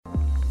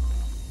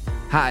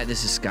Hi,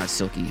 this is Scott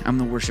Silkey. I'm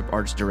the Worship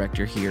Arts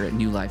Director here at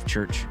New Life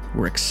Church.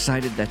 We're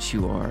excited that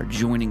you are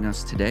joining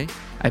us today.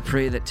 I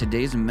pray that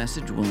today's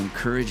message will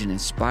encourage and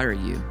inspire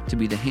you to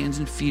be the hands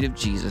and feet of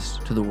Jesus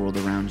to the world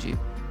around you.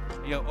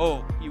 You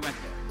went there.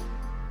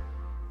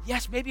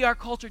 Yes, maybe our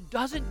culture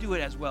doesn't do it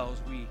as well as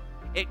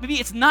maybe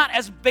it's not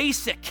as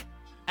basic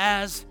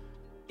as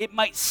it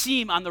might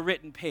seem on the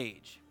written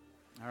page.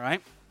 All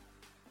right?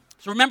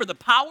 So remember, the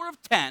power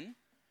of 10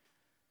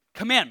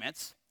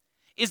 commandments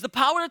is the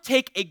power to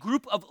take a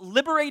group of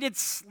liberated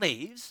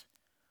slaves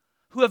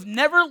who have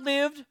never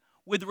lived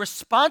with the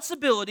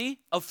responsibility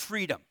of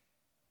freedom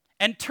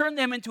and turn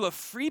them into a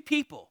free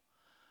people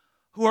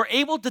who are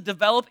able to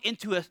develop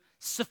into a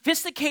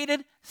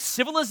sophisticated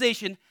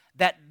civilization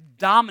that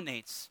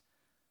dominates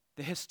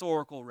the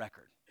historical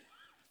record.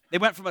 They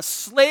went from a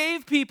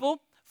slave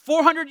people,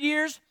 400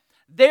 years,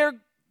 they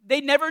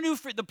never knew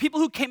freedom. The people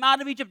who came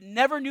out of Egypt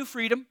never knew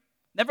freedom,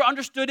 never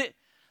understood it.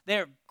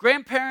 Their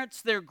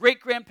grandparents, their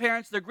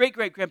great-grandparents, their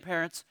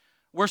great-great-grandparents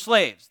were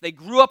slaves. They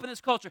grew up in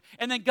this culture.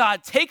 And then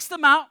God takes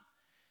them out,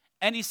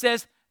 and he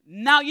says,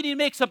 now you need to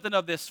make something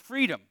of this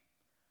freedom.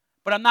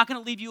 But I'm not going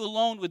to leave you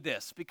alone with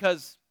this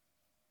because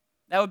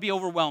that would be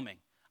overwhelming.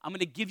 I'm going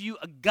to give you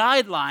a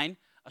guideline,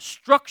 a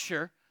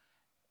structure,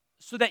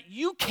 so that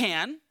you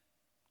can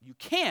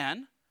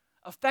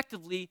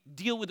effectively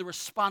deal with the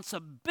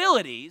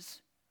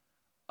responsibilities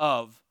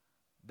of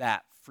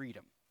that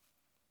freedom.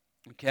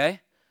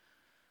 Okay?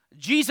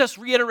 Jesus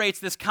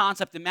reiterates this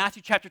concept in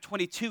Matthew chapter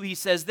 22. He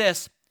says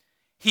this,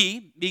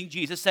 he, being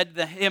Jesus, said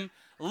to him,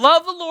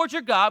 love the Lord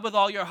your God with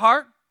all your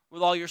heart,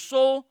 with all your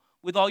soul,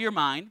 with all your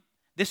mind.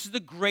 This is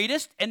the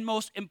greatest and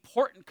most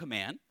important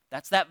command.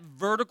 That's that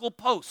vertical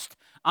post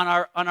on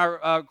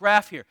our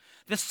graph here.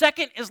 The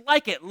second is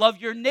like it. Love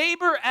your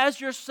neighbor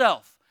as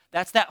yourself.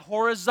 That's that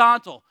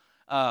horizontal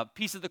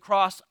piece of the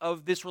cross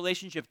of this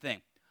relationship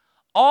thing.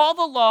 All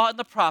the law and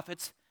the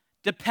prophets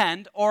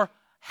depend or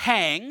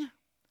hang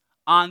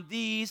on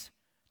these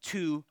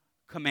two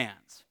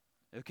commands.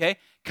 Okay?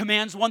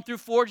 Commands 1 through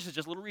 4, just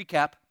a little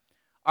recap,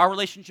 our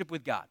relationship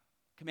with God.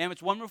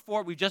 Commandments 1 through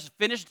 4, we just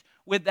finished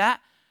with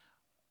that.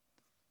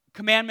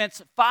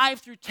 Commandments 5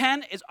 through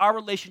 10 is our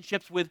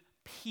relationships with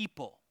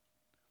people.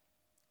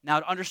 Now,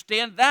 to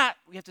understand that,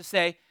 we have to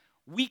say,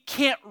 we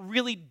can't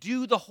really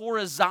do the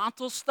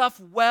horizontal stuff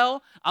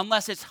well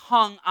unless it's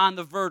hung on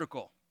the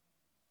vertical.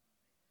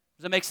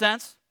 Does that make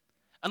sense?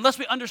 Unless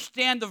we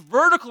understand the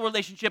vertical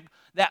relationship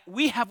that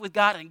we have with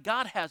God and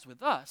God has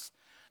with us,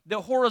 the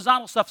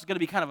horizontal stuff is going to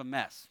be kind of a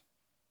mess.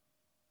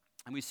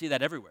 And we see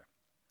that everywhere.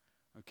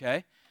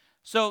 Okay?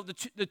 So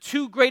the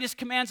two greatest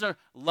commands are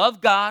love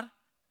God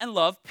and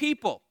love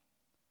people.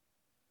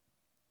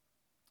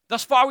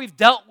 Thus far, we've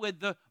dealt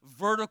with the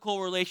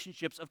vertical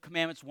relationships of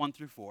commandments 1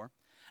 through 4.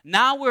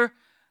 Now we're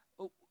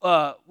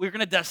going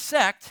to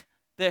dissect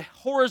the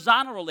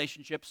horizontal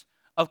relationships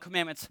of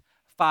commandments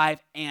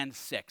 5 and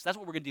 6. That's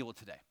what we're going to deal with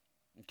today.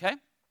 Okay?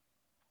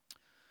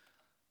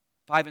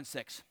 5 and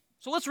 6.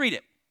 So let's read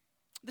it.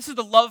 This is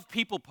the love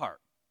people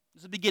part. This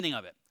is the beginning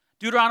of it.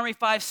 Deuteronomy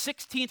 5,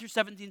 16 through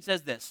 17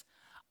 says this.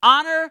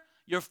 Honor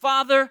your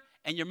father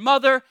and your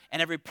mother,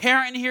 and every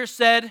parent in here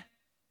said,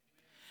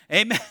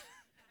 amen.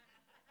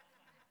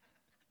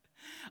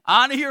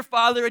 Honor your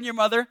father and your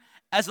mother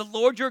as the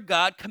Lord your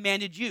God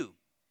commanded you,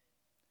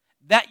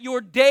 that your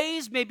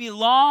days may be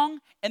long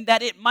and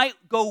that it might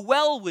go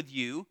well with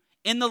you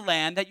in the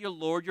land that your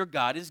Lord your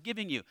God is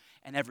giving you.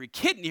 And every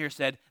kid in here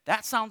said,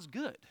 that sounds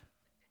good.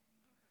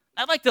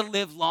 I'd like to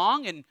live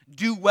long and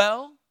do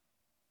well.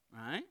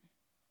 Right?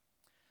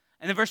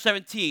 And in verse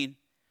 17,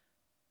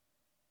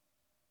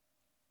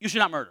 you should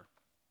not murder.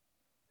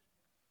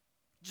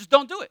 Just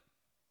don't do it.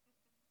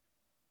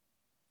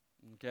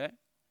 Okay?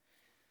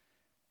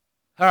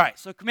 All right,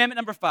 so commandment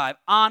number 5,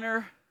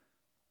 honor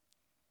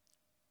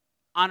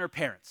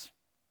parents.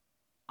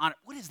 Honor,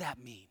 what does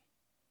that mean?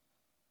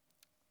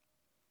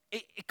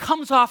 It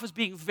comes off as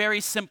being very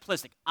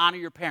simplistic. Honor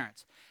your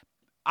parents.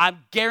 I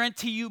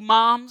guarantee you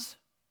moms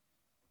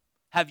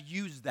have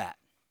used that.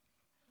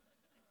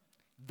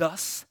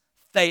 Thus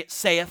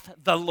saith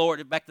the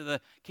Lord. Back to the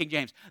King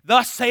James.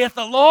 Thus saith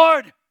the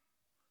Lord,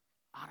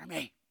 honor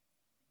me,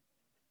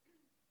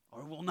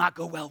 or it will not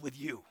go well with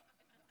you.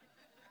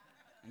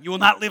 And you will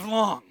not live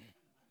long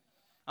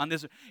on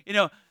this. You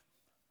know,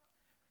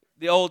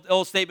 the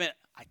old statement,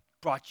 I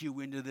brought you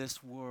into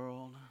this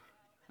world.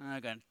 I'm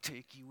going to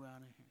take you out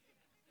of here.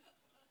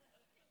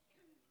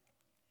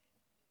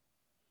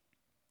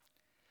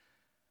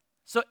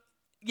 So,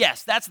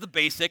 yes, that's the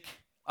basic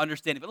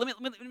understanding. But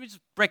let me just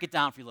break it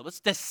down for you a little. Let's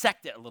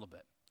dissect it a little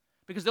bit.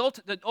 Because the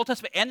Old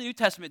Testament and the New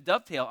Testament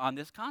dovetail on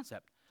this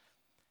concept.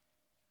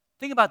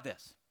 Think about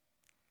this.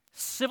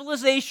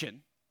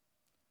 Civilization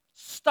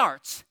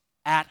starts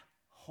at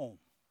home.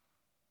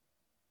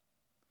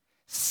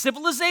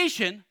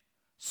 Civilization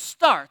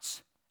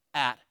starts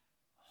at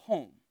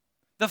home.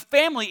 The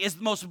family is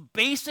the most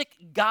basic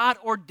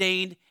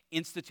God-ordained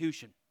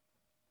institution.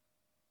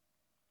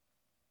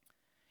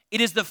 It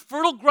is the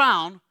fertile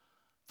ground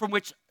from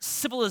which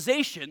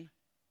civilization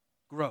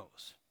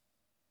grows.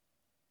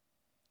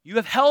 you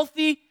have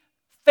healthy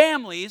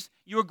families,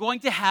 you are going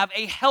to have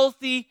a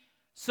healthy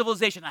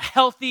civilization, a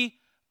healthy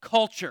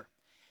culture.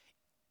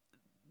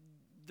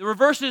 The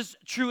reverse is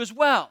true as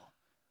well.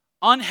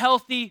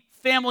 Unhealthy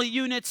family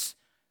units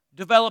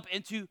develop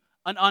into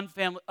an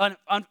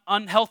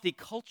unhealthy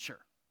culture.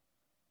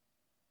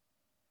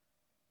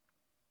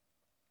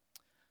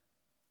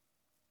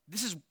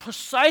 This is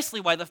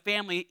precisely why the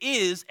family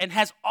is and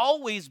has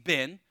always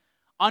been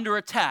under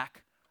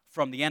attack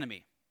from the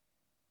enemy.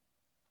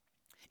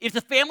 If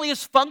the family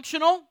is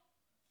functional,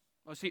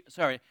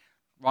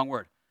 wrong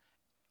word.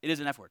 It is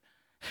an F word.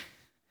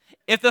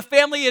 If the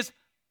family is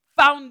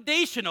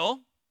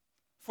foundational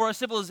for a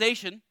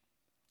civilization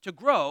to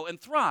grow and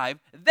thrive,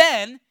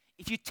 then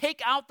if you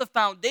take out the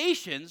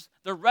foundations,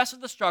 the rest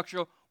of the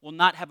structure will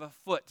not have a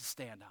foot to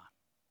stand on.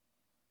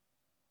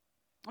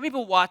 How many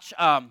people watch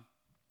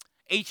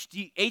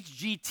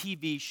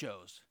HGTV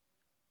shows?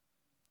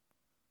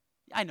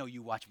 I know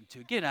you watch them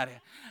too. Get out of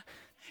here.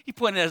 He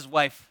pointed at his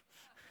wife.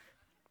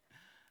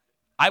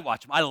 I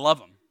watch them. I love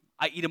them.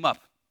 I eat them up.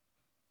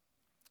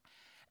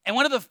 And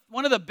one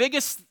of the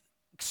biggest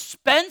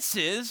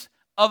expenses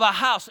of a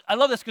house, I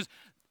love this because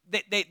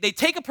they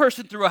take a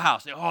person through a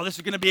house. This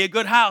is going to be a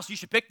good house. You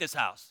should pick this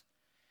house.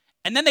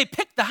 And then they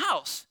pick the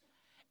house.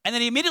 And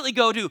then they immediately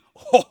go to,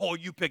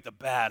 you picked a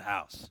bad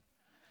house.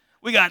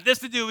 We got this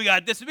to do. We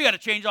got this. We got to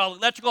change all the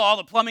electrical, all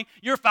the plumbing.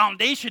 Your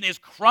foundation is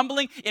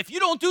crumbling. If you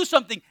don't do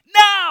something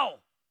now,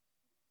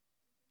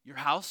 your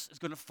house is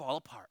going to fall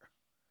apart.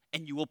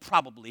 And you will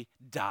probably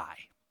die.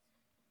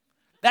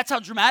 That's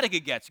how dramatic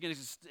it gets.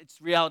 It's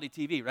reality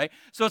TV, right?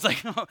 So it's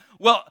like,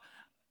 well,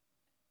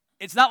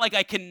 it's not like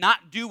I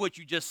cannot do what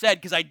you just said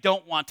because I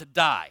don't want to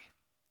die.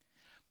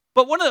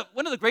 But one of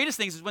the greatest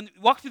things is when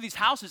you walk through these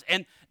houses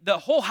and the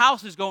whole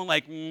house is going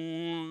like,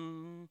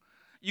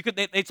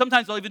 They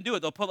sometimes they'll even do it.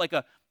 They'll put like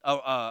a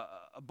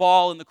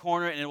ball in the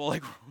corner and it will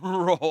like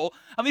roll.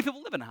 How many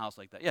people live in a house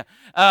like that? Yeah.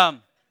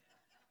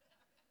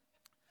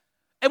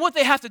 And what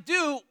they have to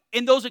do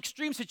in those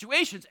extreme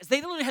situations is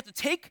they literally have to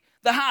take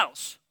the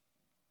house.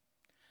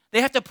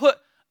 They have to put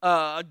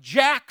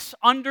jacks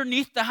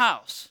underneath the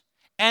house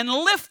and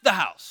lift the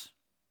house.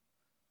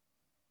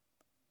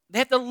 They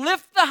have to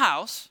lift the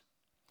house,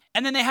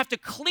 and then they have to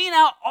clean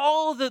out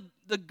all the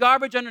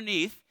garbage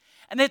underneath,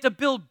 and they have to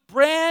build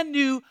brand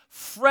new,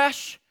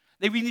 fresh,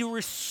 they need to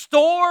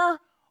restore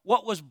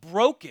what was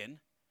broken,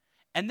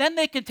 and then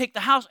they can take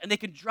the house and they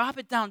can drop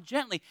it down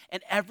gently,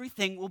 and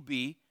everything will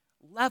be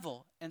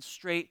level and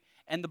straight,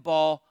 and the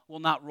ball will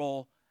not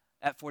roll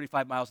at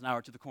 45 miles an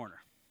hour to the corner.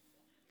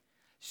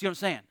 See what I'm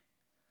saying?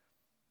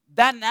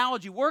 That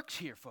analogy works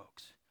here,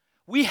 folks.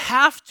 We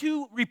have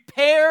to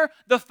repair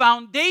the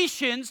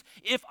foundations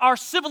if our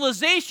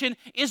civilization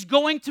is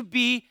going to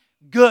be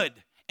good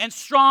and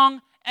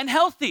strong and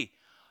healthy.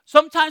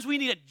 Sometimes we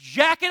need to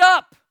jack it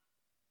up,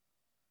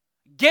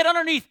 get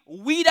underneath,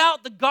 weed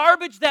out the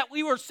garbage that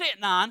we were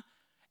sitting on,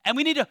 and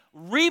we need to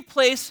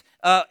replace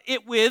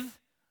it with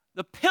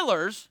the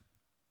pillars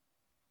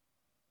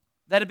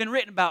that have been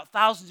written about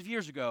thousands of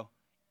years ago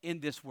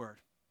in this word.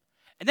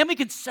 And then we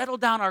can settle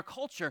down our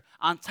culture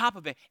on top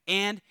of it,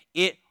 and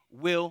it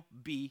will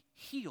be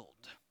healed.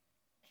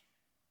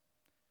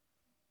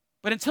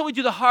 But until we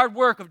do the hard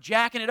work of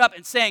jacking it up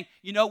and saying,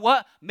 you know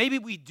what, maybe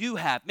we do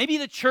have, maybe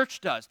the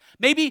church does,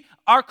 maybe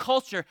our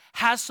culture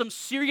has some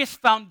serious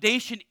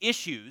foundation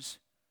issues,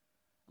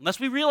 unless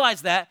we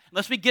realize that,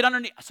 unless we get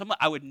underneath,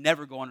 I would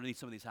never go underneath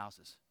some of these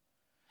houses.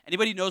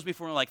 Anybody who knows me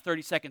for like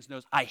 30 seconds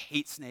knows I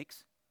hate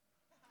snakes.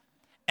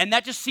 And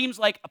that just seems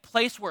like a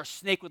place where a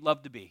snake would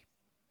love to be.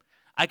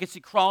 I could see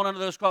crawling under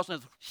those crawls,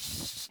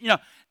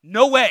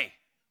 no way.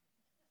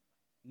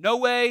 No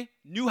way,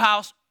 new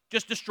house,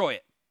 just destroy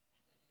it.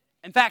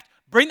 In fact,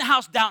 bring the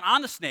house down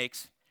on the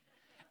snakes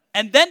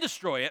and then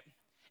destroy it,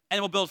 and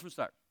we'll build from the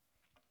start.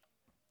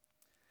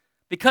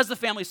 Because the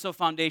family is so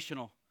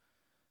foundational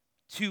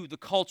to the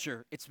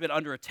culture, it's been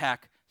under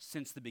attack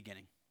since the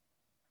beginning.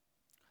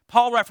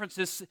 Paul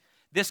references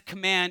this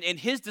command in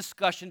his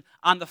discussion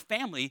on the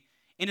family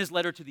in his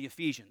letter to the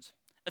Ephesians.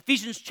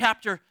 Ephesians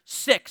chapter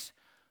 6,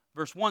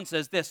 verse 1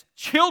 says this,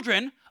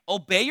 "Children,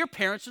 obey your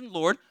parents in the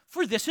Lord,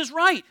 for this is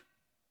right."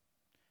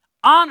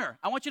 Honor.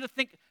 I want you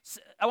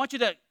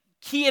to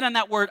key in on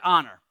that word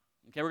honor.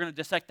 Okay, we're going to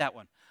dissect that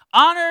one.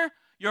 Honor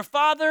your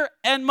father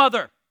and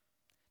mother.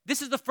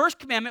 This is the first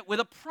commandment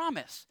with a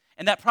promise.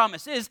 And that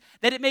promise is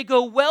that it may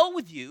go well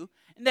with you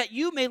and that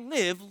you may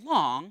live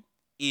long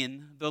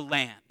in the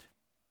land.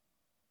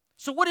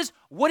 So what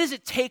does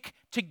it take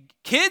to,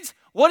 kids,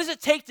 what does it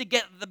take to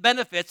get the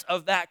benefits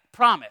of that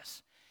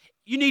promise?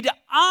 You need to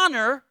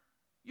honor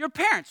your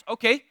parents.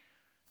 Okay,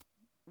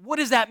 what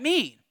does that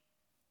mean?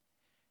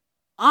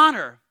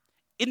 Honor.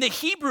 In the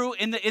Hebrew,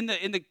 in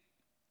the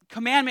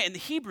commandment in the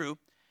Hebrew,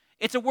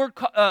 it's a word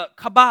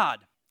kabod.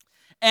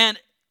 And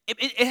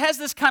it has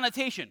this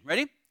connotation.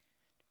 Ready?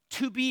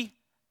 To be,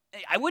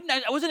 I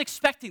wasn't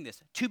expecting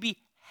this. To be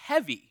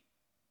heavy.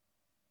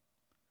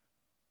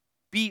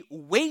 Be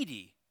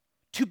weighty.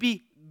 To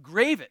be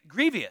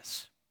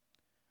grievous.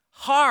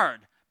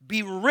 Hard.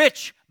 be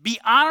rich, be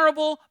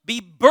honorable, be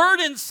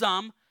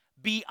burdensome,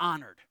 be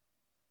honored.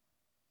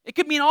 It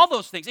could mean all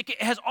those things.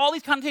 It has all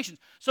these connotations.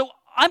 So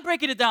I'm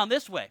breaking it down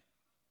this way.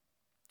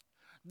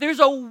 There's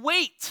a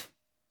weight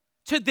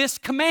to this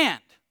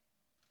command.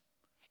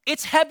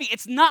 It's heavy.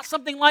 It's not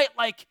something light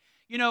like,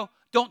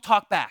 don't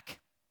talk back.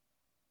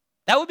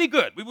 That would be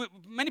good.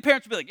 Many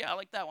parents would be like, yeah, I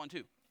like that one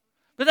too.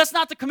 But that's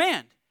not the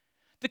command.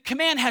 The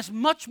command has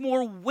much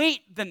more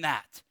weight than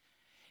that.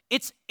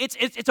 It's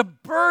a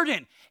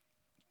burden.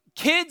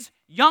 Kids,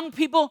 young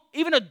people,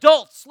 even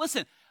adults,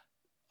 listen,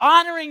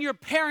 honoring your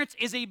parents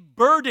is a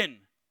burden.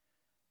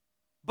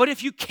 But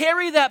if you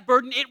carry that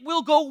burden, it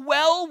will go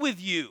well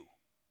with you.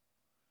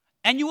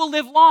 And you will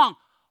live long.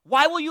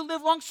 Why will you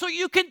live long? So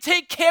you can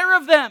take care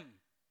of them.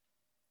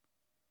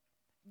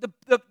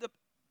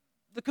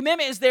 The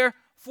commandment is there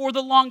for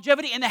the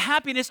longevity and the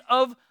happiness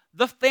of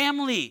the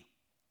family.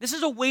 This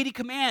is a weighty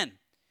command.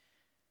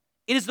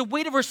 It is the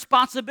weight of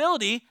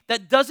responsibility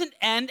that doesn't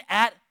end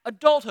at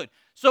adulthood.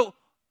 So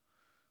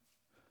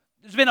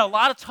there's been a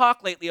lot of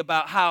talk lately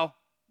about how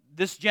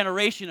this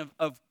generation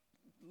of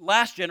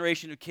last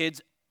generation of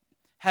kids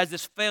has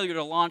this failure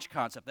to launch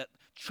concept, that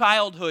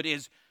childhood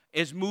is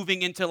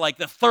moving into like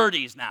the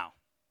 30s now.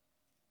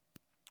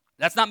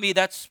 That's not me,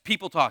 that's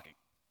people talking.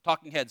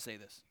 Talking heads say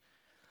this.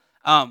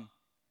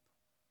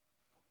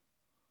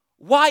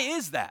 Why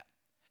is that?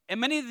 And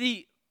many of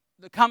the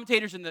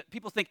commentators and the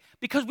people think,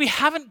 because we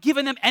haven't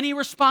given them any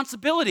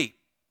responsibility.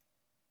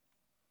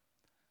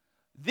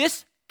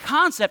 This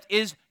concept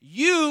is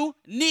you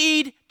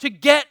need to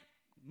get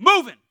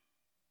moving.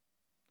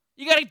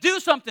 You got to do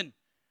something.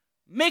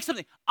 Make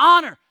something.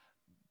 Honor.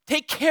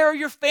 Take care of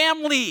your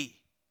family.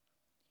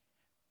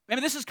 Maybe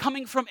this is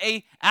coming from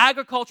a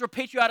agricultural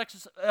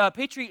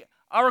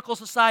patriarchal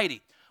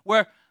society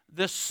where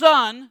the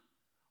son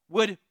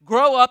would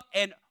grow up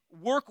and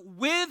work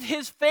with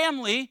his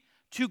family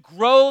to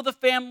grow the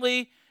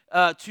family,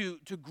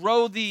 to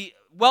grow the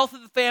wealth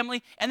of the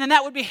family, and then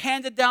that would be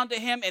handed down to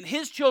him, and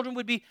his children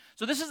would be.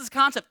 So this is this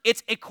concept.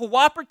 It's a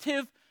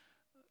cooperative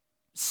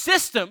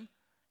system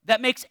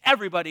that makes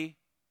everybody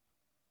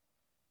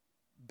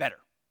better.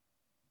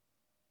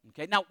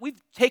 Okay, now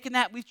we've taken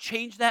that, we've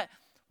changed that,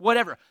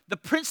 whatever. The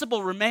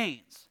principle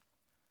remains.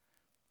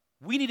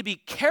 We need to be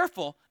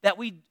careful that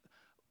when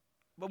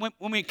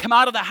we come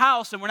out of the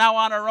house and we're now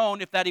on our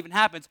own, if that even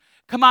happens,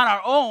 come on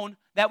our own,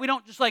 that we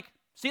don't just like,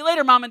 see you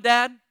later, mom and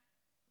dad.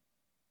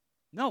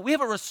 No, we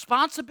have a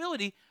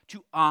responsibility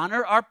to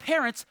honor our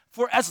parents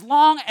for as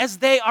long as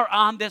they are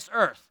on this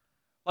earth.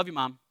 Love you,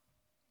 Mom.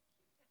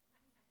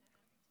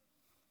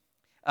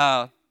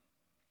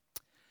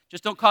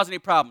 Just don't cause any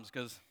problems,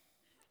 because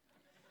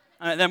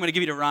then I'm going to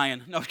give you to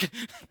Ryan. No,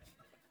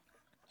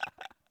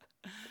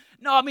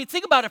 no, I mean,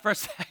 think about it for a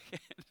second.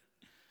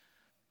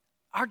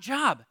 Our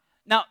job.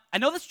 Now, I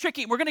know that's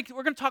tricky. We're going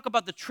to talk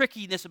about the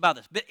trickiness about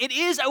this, but it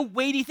is a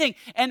weighty thing,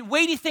 and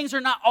weighty things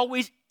are not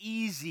always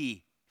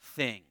easy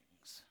things.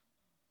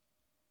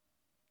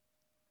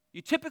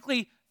 You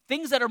typically,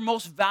 things that are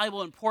most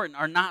valuable and important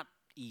are not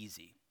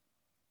easy.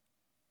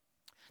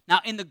 Now,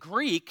 in the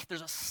Greek,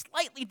 there's a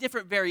slightly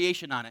different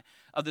variation on it,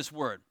 of this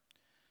word.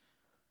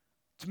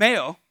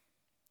 Timeo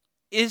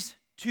is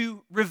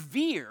to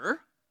revere.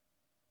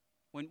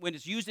 When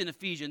it's used in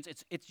Ephesians,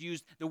 it's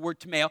used the word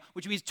timeo,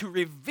 which means to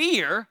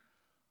revere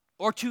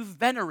or to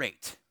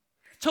venerate,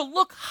 to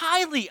look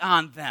highly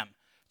on them,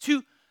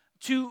 to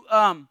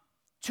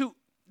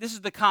this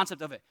is the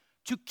concept of it,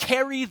 to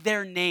carry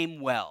their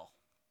name well.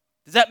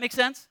 Does that make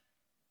sense?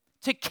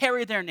 To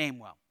carry their name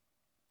well.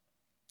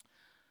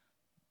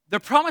 The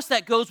promise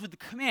that goes with the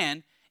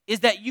command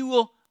is that you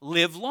will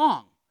live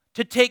long,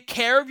 to take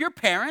care of your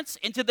parents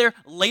into their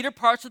later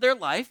parts of their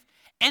life,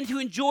 and to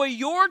enjoy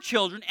your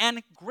children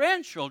and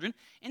grandchildren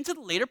into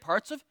the later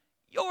parts of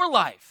your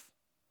life.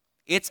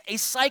 It's a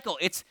cycle.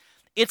 It's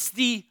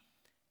the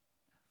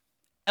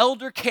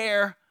elder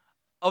care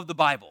of the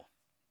Bible.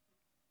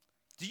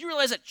 Did you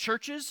realize that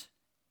churches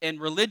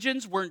and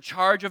religions were in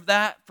charge of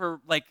that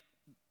for like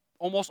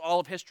almost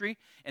all of history,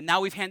 and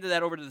now we've handed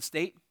that over to the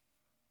state?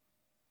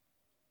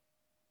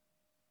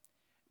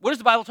 What does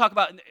the Bible talk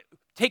about?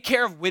 Take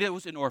care of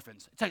widows and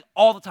orphans. It's like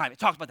all the time. It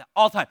talks about that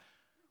all the time.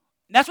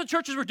 And that's what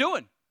churches were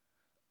doing.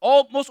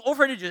 Most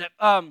orphanages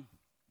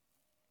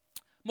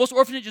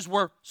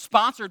were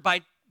sponsored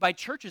by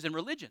churches and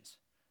religions.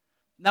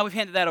 Now we've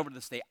handed that over to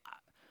the state.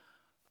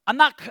 I'm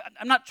not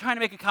trying to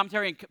make a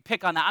commentary and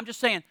pick on that. I'm just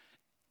saying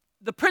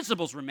the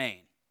principles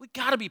remain. We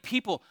got to be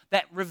people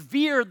that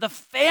revere the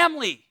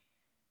family.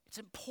 It's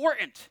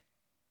important.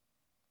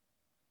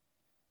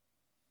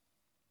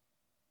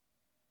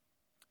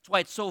 That's why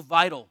it's so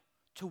vital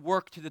to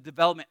work to the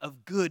development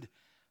of good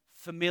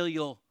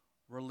familial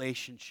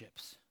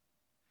relationships.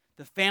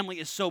 The family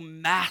is so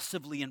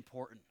massively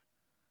important.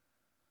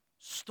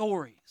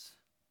 Stories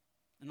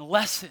and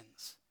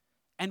lessons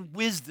and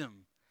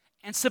wisdom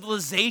and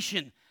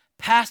civilization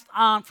passed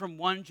on from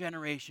one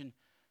generation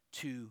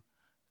to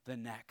the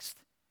next.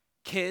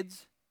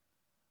 Kids,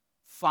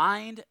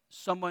 find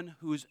someone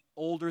who's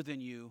older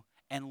than you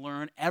and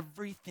learn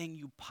everything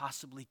you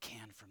possibly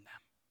can from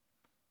them.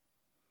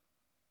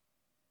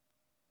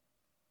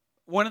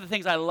 One of the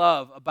things I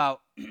love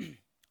about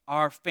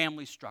our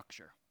family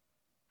structure,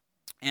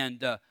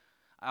 and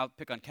I'll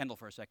pick on Kendall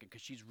for a second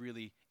because she's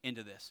really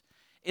into this,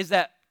 is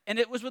that, and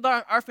it was with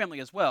our family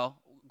as well,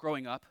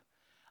 growing up,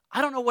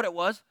 I don't know what it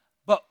was,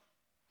 but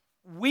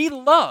we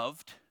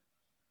loved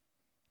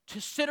to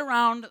sit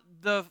around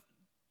the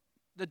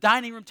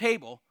dining room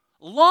table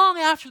long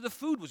after the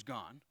food was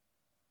gone,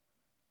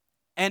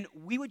 and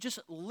we would just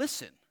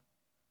listen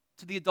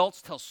to the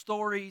adults tell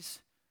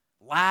stories,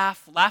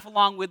 laugh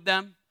along with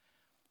them.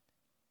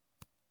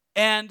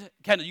 And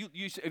Kendall,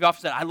 you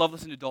often said, I love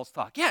listening to adults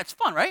talk. Yeah, it's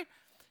fun, right?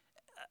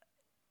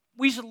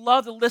 We used to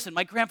love to listen.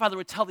 My grandfather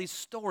would tell these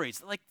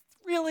stories. Like,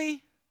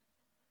 really?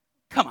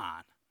 Come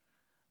on.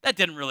 That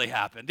didn't really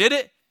happen, did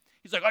it?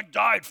 He's like, I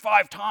died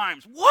 5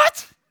 times.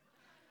 What?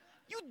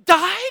 You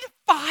died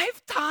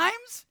 5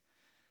 times?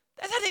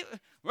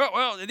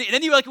 Well, and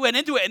then you went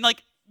into it and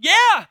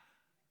yeah,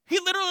 he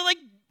literally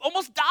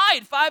almost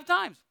died 5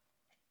 times.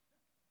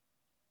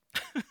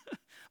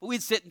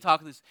 We'd sit and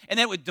talk this, and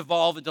then it would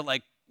devolve into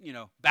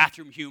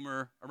bathroom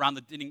humor around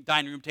the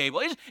dining room table.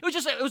 It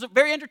was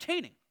very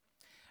entertaining.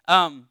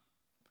 But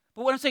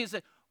what I'm saying is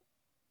that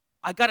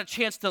I got a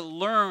chance to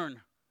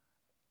learn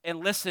and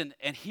listen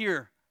and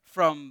hear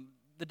from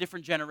the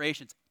different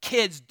generations.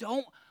 Kids,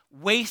 don't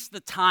waste the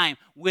time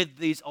with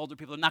these older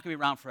people. They're not going to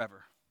be around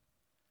forever.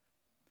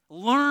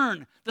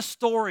 Learn the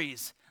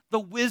stories, the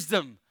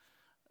wisdom,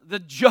 the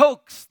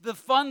jokes, the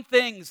fun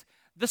things,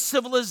 the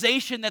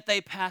civilization that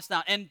they passed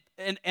down. And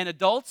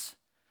adults,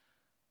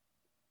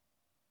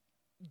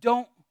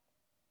 don't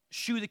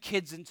shoo the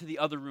kids into the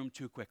other room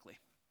too quickly.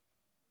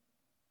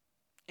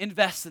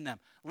 Invest in them.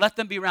 Let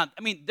them be around.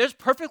 I mean, there's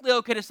perfectly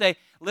okay to say,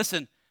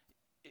 listen,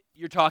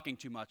 you're talking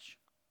too much.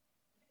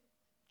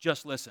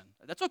 Just listen.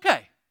 That's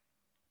okay.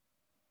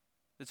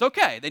 It's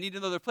okay. They need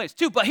another place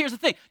too. But here's the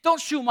thing. Don't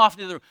shoo them off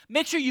into the other room.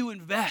 Make sure you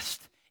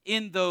invest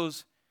in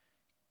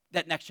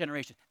that next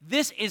generation.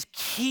 This is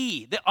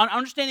key.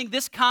 Understanding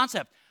this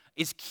concept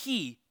is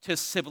key to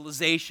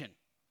civilization.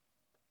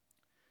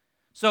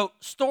 So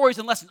stories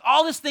and lessons,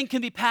 all this thing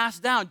can be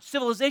passed down,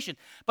 civilization.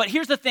 But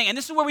here's the thing, and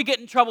this is where we get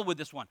in trouble with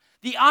this one.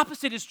 The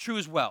opposite is true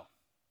as well.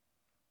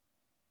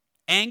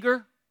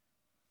 Anger,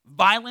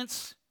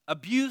 violence,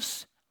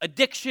 abuse,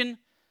 addiction,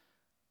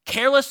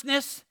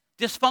 carelessness,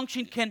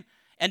 dysfunction can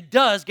and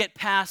does get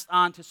passed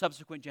on to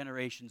subsequent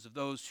generations of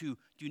those who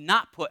do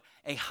not put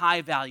a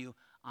high value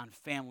on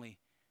family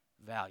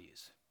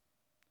values,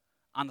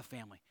 on the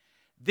family.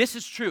 This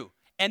is true.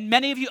 And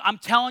many of you, I'm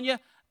telling you,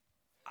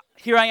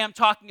 here I am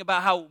talking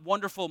about how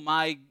wonderful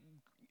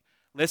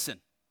listen,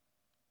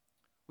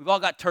 we've all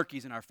got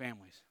turkeys in our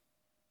families.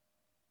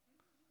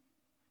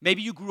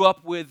 Maybe you grew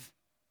up with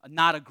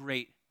not a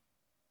great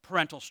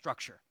parental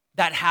structure.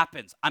 That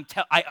happens.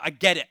 I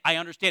get it. I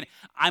understand it.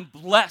 I'm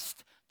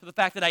blessed for the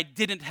fact that I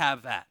didn't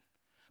have that.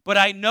 But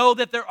I know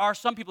that there are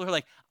some people who are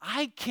like,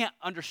 I can't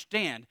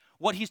understand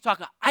what he's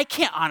talking about. I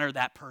can't honor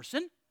that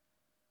person.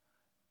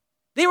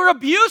 They were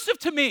abusive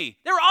to me.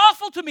 They were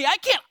awful to me. I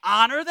can't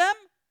honor them.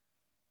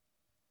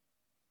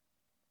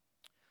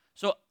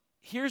 So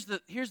here's the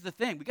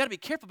thing. We got to be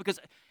careful because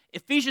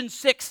Ephesians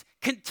 6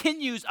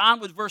 continues on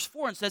with verse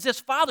 4 and says this,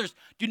 fathers,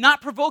 do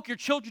not provoke your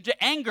children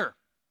to anger,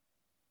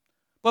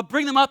 but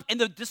bring them up in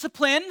the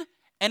discipline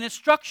and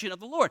instruction of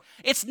the Lord.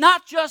 It's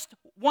not just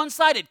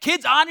one-sided.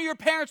 Kids, honor your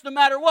parents no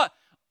matter what.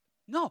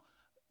 No.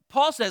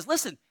 Paul says,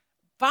 listen,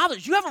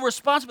 fathers, you have a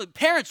responsibility.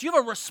 Parents, you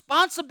have a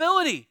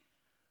responsibility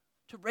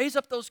to raise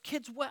up those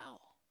kids well.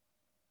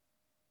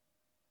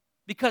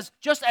 Because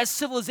just as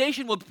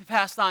civilization will be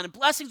passed on and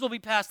blessings will be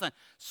passed on,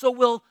 so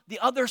will the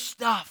other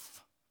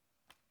stuff.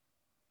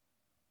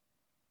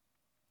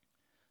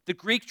 The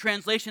Greek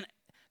translation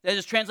that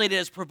is translated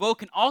as provoke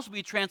can also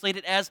be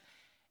translated as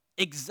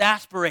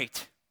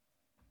exasperate.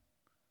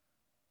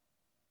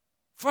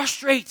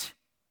 Frustrate.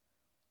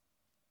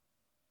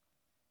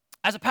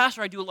 As a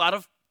pastor, I do a lot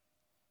of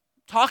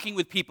talking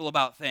with people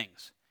about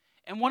things.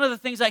 And one of the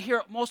things I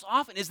hear most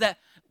often is that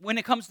when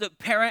it comes to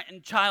parent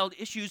and child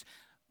issues,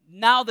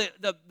 now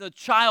the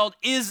child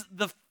is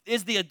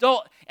the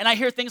adult, and I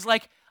hear things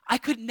like, I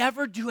could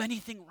never do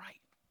anything right.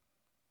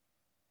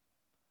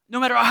 No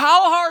matter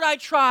how hard I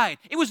tried,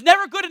 it was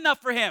never good enough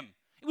for him.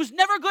 It was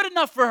never good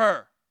enough for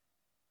her.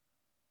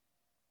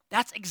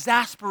 That's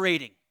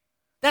exasperating.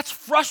 That's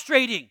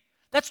frustrating.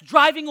 That's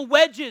driving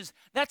wedges.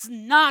 That's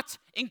not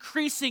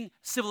increasing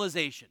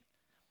civilization.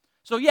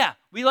 So yeah,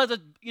 we let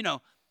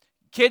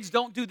kids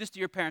don't do this to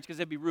your parents because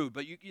they'd be rude.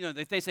 But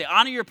if they say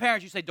honor your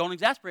parents, you say don't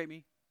exasperate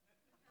me.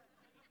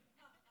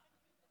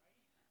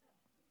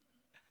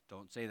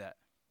 Don't say that.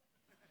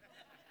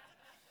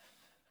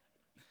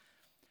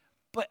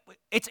 But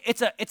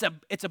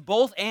it's a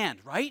both and,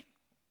 right?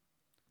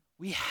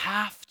 We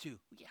have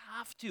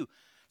to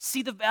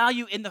see the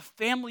value in the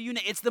family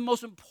unit. It's the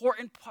most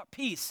important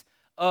piece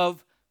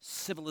of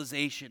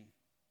civilization.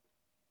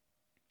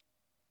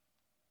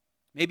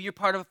 Maybe you're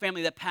part of a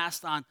family that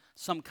passed on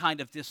some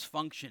kind of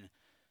dysfunction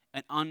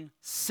and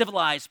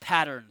uncivilized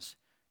patterns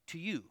to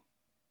you.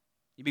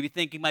 You may be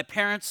thinking, my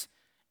parents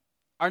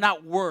are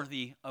not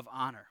worthy of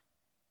honor.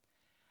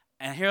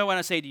 And here I want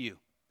to say to you,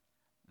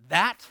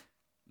 that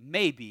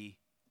may be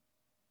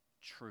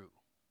true.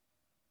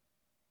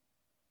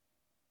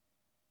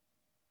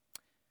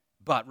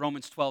 But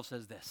Romans 12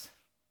 says this: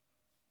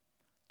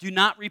 do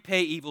not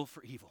repay evil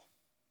for evil.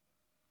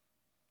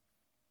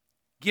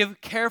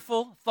 Give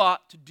careful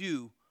thought to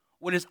do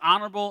what is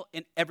honorable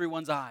in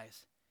everyone's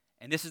eyes.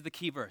 And this is the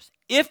key verse.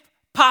 If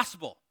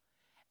possible,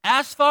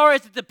 as far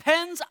as it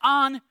depends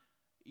on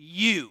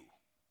you,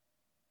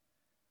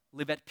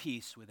 live at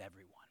peace with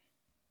everyone.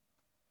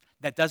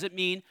 That doesn't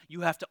mean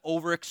you have to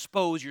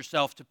overexpose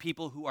yourself to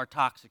people who are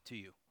toxic to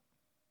you.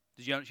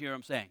 Did you hear what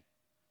I'm saying?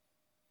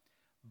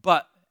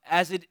 But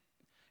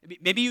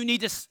maybe you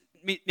need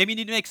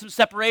to make some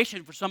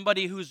separation for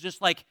somebody who's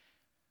just like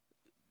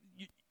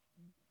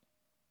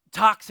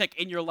toxic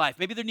in your life.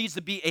 Maybe there needs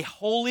to be a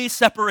holy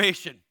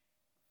separation.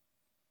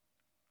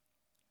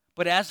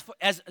 But as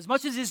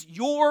much as is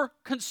your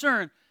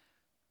concern,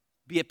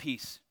 be at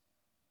peace.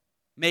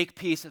 Make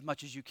peace as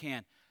much as you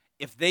can.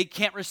 If they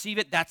can't receive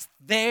it, that's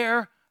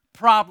their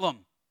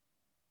problem.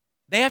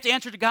 They have to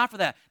answer to God for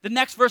that. The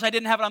next verse, I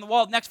didn't have it on the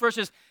wall. The next verse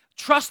is,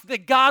 trust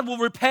that God will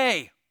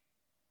repay.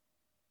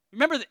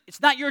 Remember,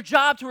 it's not your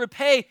job to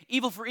repay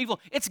evil for evil.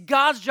 It's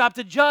God's job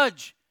to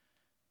judge.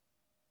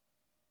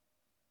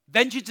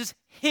 Vengeance is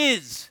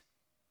His.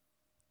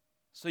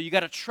 So you got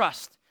to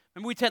trust.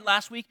 Remember we said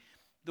last week,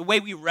 the way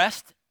we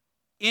rest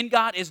in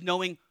God is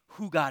knowing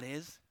who God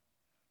is.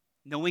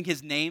 Knowing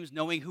His names,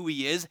 knowing who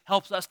He is,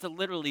 helps us to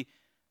literally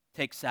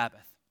take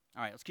Sabbath.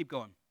 All right, let's keep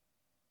going.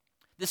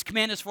 This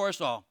command is for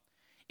us all.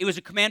 It was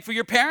a command for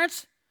your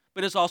parents,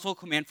 but it's also a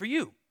command for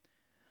you.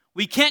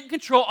 We can't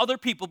control other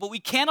people, but we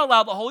can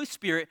allow the Holy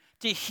Spirit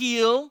to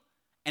heal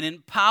and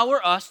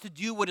empower us to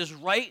do what is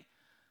right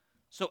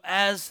so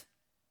as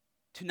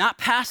to not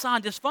pass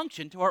on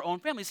dysfunction to our own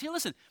families. Here,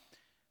 listen.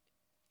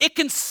 It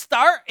can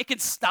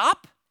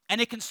stop, and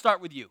it can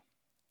start with you.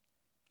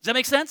 Does that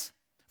make sense?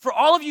 For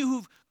all of you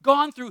who've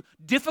gone through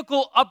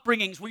difficult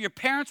upbringings where your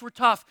parents were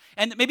tough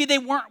and maybe they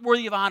weren't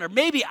worthy of honor,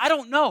 maybe, I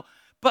don't know.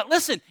 But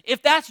listen,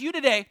 if that's you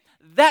today,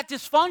 that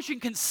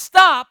dysfunction can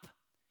stop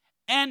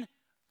and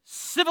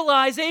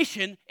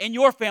civilization in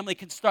your family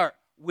can start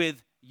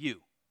with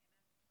you.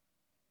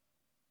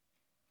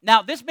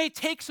 Now, this may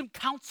take some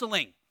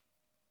counseling.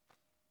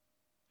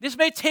 This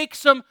may take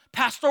some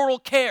pastoral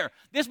care.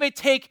 This may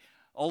take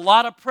a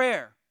lot of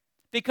prayer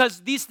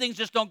because these things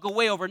just don't go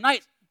away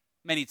overnight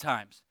many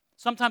times.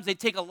 Sometimes they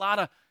take a lot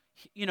of,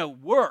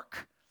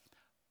 work,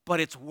 but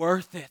it's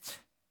worth it.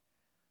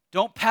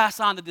 Don't pass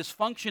on the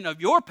dysfunction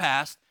of your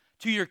past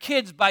to your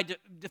kids by de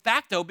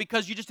facto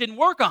because you just didn't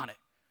work on it.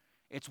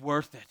 It's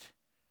worth it.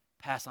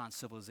 Pass on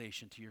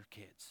civilization to your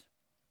kids.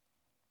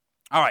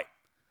 All right,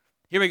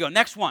 here we go.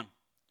 Next one.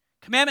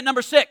 Commandment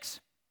number 6.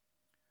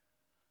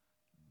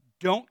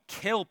 Don't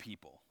kill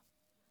people.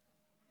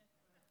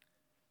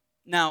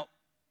 Now,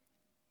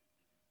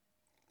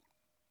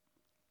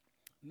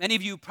 many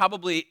of you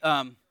probably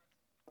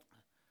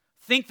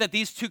think that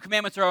these two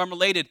commandments are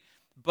unrelated,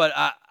 but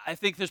I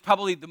think there's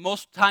probably the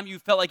most time you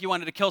felt like you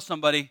wanted to kill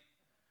somebody,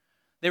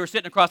 they were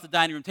sitting across the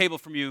dining room table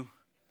from you,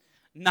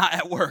 not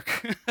at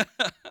work.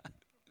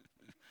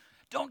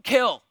 Don't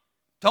kill.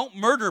 Don't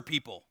murder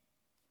people.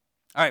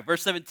 All right,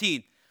 verse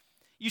 17.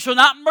 You shall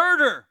not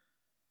murder.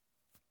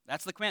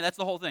 That's the command. That's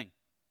the whole thing.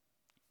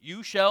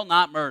 You shall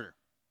not murder.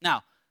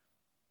 Now,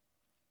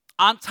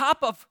 on top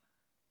of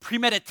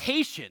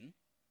premeditation,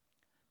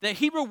 the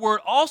Hebrew word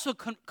also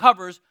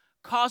covers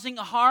causing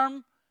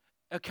harm,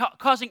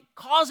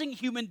 causing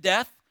human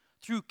death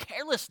through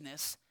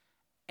carelessness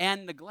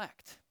and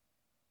neglect.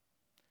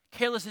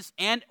 Carelessness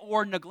and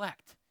or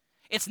neglect.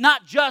 It's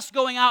not just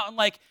going out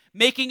and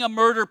making a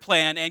murder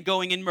plan and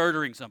going and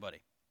murdering somebody.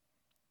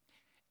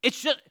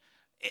 It's just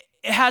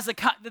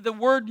the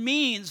word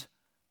means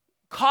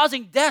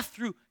causing death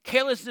through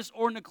carelessness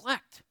or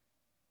neglect.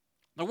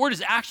 The word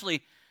is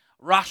actually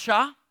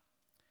rasha,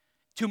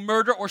 to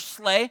murder or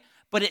slay,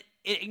 but it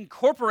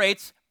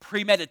incorporates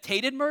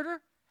premeditated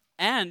murder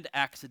and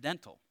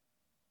accidental.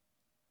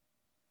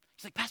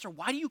 He's like, Pastor,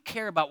 why do you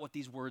care about what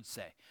these words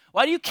say?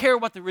 Why do you care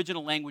about the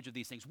original language of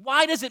these things?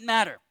 Why does it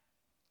matter?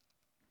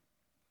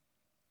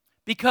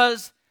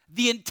 Because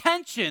the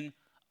intention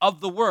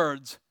of the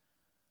words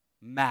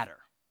matter.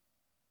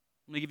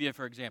 Let me give you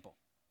for example.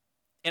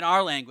 In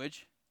our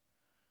language,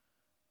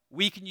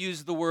 we can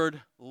use the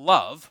word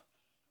love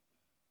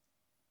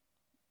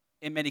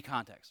in many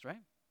contexts,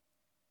 right?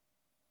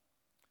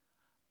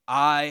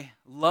 I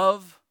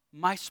love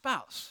my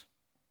spouse.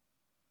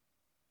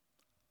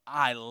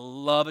 I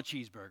love a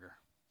cheeseburger.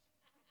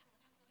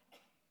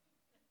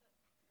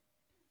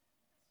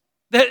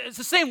 It's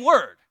the same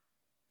word.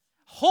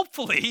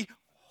 Hopefully,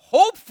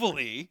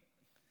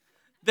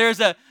 there's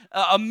a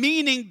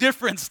meaning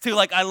difference to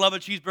I love a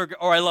cheeseburger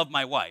or I love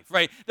my wife,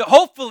 right?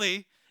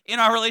 Hopefully, in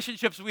our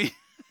relationships, we...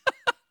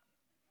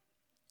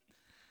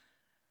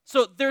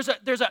 So there's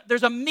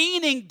a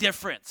meaning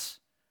difference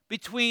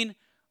between,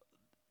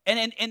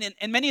 and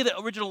in many of the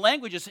original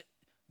languages,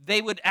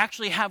 they would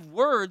actually have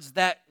words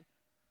that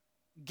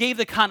gave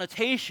the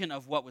connotation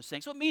of what was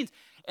saying. So it means,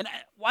 and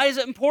why is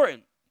it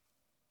important?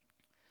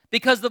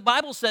 Because the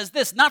Bible says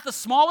this, not the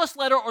smallest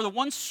letter or the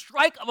one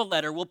strike of a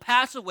letter will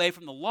pass away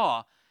from the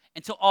law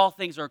until all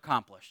things are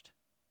accomplished.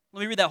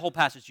 Let me read that whole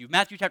passage to you.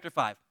 Matthew chapter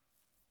 5.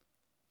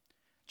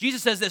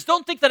 Jesus says this,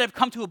 don't think that I've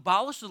come to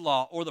abolish the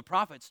law or the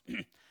prophets.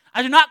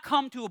 I do not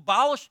come to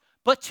abolish,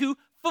 but to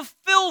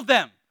fulfill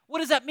them. What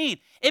does that mean?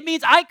 It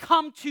means I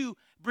come to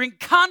bring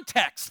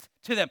context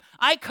to them.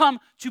 I come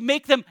to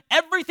make them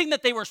everything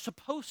that they were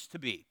supposed to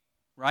be,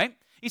 right?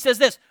 He says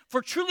this,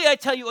 for truly I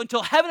tell you,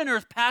 until heaven and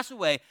earth pass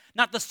away,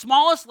 not the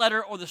smallest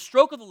letter or the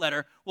stroke of the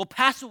letter will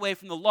pass away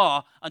from the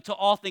law until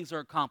all things are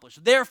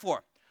accomplished.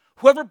 Therefore,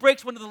 whoever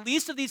breaks one of the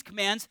least of these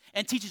commands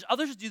and teaches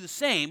others to do the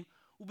same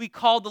will be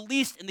called the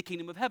least in the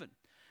kingdom of heaven.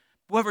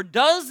 Whoever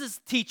does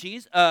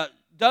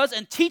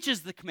and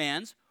teaches the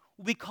commands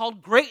will be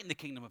called great in the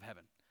kingdom of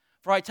heaven.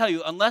 For I tell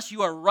you, unless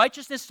your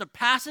righteousness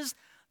surpasses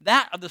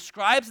that of the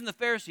scribes and the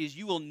Pharisees,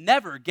 you will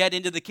never get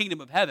into the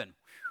kingdom of heaven.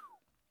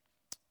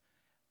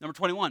 Number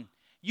 21,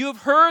 you have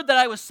heard that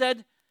I was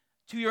said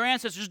to your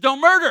ancestors,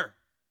 don't murder.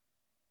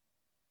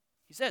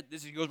 He said,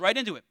 he goes right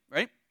into it,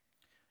 right?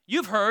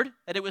 You've heard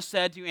that it was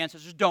said to your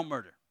ancestors, don't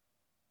murder.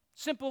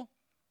 Simple,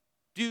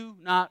 do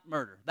not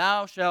murder.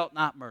 Thou shalt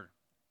not murder.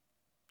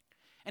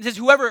 And it says,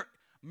 whoever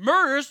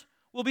murders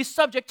will be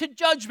subject to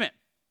judgment.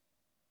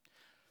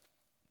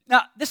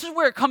 Now, this is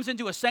where it comes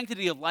into a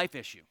sanctity of life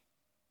issue.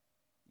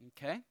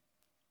 Okay?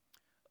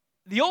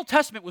 The Old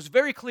Testament was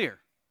very clear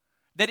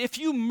that if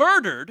you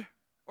murdered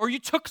or you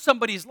took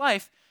somebody's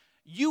life,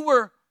 you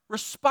were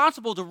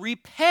responsible to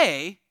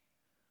repay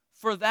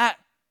for that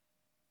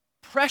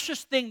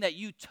precious thing that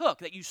you took,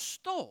 that you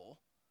stole,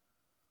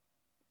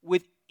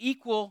 with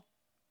equal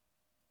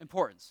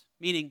importance.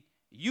 Meaning,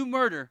 you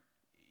murder,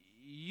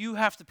 you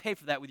have to pay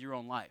for that with your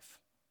own life.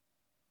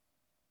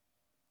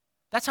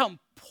 That's how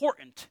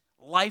important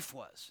life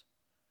was.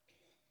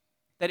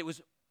 That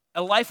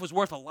a life was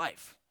worth a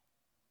life.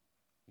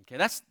 Okay,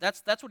 that's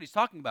what he's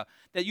talking about,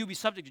 that you be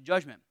subject to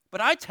judgment.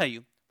 But I tell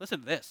you, listen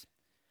to this.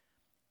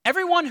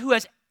 Everyone who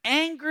is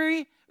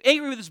angry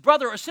with his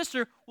brother or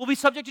sister will be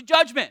subject to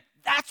judgment.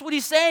 That's what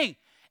he's saying.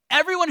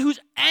 Everyone who's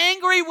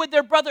angry with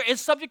their brother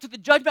is subject to the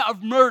judgment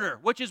of murder,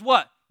 which is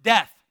what?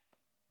 Death.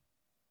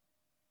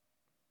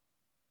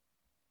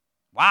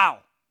 Wow.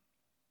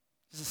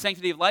 This is a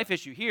sanctity of life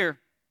issue here.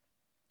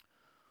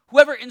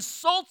 Whoever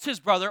insults his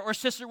brother or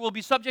sister will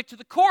be subject to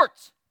the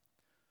courts.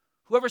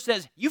 Whoever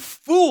says, you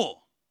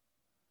fool,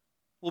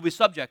 will be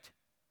subject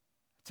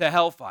to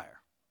hellfire.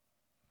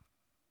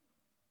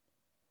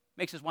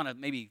 Makes us want to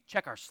maybe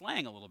check our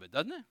slang a little bit,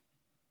 doesn't it?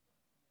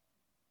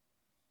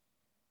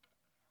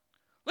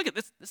 Look at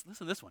this. Listen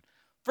to this one.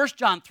 1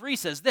 John 3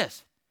 says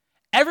this.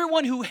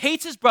 Everyone who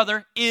hates his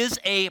brother is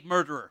a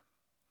murderer.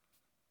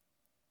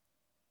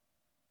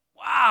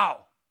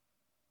 Wow.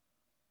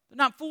 They're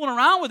not fooling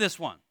around with this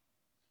one.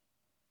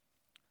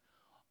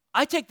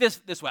 I take this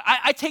way.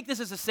 I take this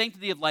as a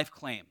sanctity of life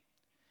claim.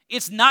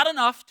 It's not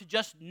enough to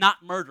just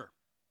not murder.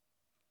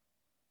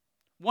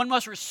 One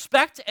must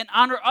respect and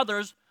honor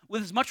others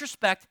with as much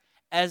respect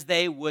as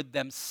they would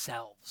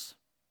themselves.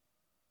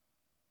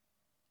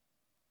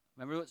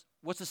 Remember,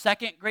 what's the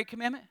second great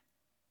commandment?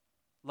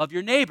 Love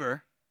your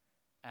neighbor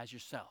as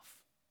yourself.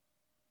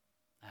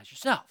 As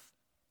yourself.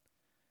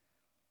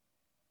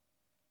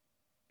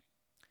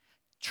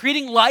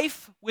 Treating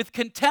life with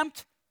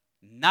contempt,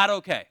 not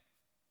okay.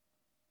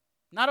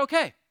 Not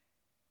okay.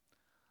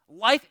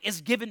 Life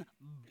is given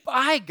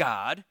by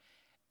God,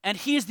 and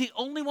He is the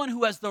only one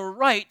who has the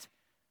right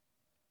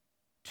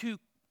to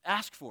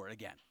ask for it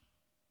again.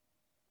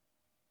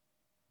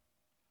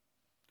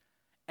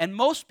 And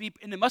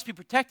it must be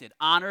protected,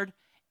 honored,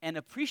 and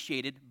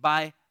appreciated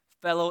by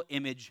fellow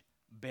image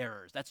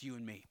bearers. That's you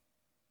and me.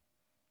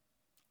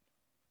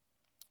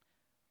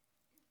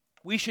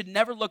 We should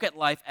never look at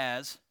life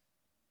as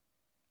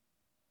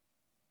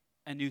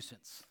a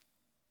nuisance,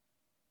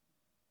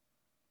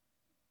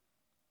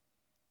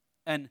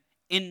 an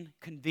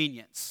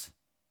inconvenience,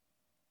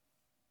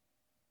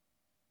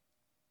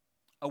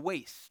 a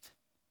waste,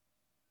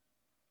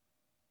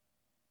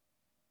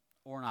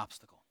 or an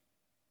obstacle.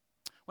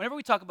 Whenever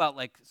we talk about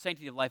like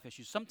sanctity of life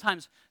issues,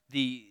 sometimes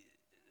we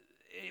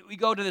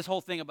go to this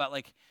whole thing about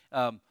like,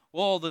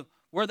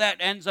 where that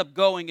ends up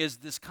going is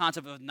this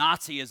concept of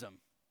Nazism,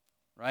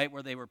 right?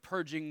 Where they were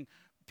purging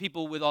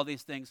people with all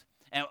these things.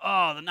 And,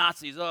 the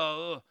Nazis,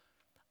 I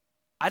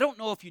don't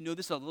know if you know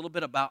this a little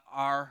bit about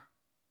our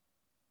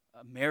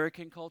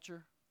American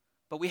culture,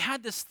 but we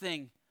had this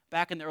thing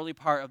back in the early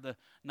part of the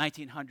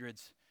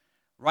 1900s,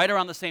 right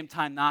around the same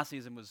time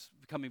Nazism was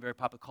becoming very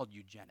popular, called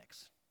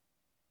eugenics.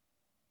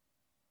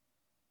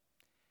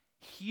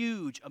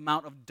 Huge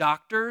amount of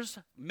doctors,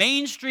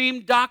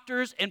 mainstream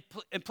doctors in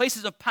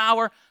places of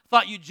power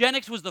thought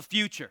eugenics was the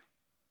future.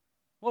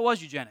 What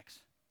was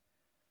eugenics?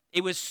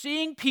 It was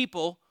seeing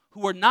people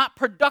who were not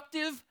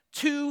productive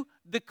to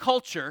the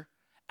culture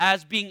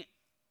as being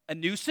a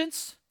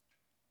nuisance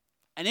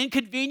an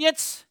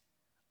inconvenience,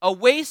 a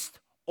waste,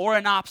 or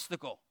an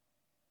obstacle.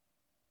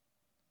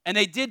 And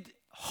they did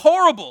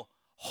horrible,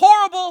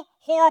 horrible,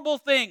 horrible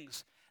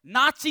things,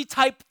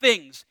 Nazi-type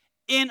things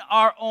in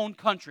our own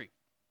country.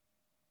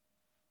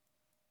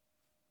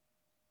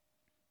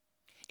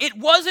 It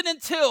wasn't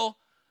until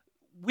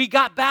we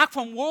got back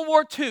from World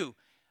War II,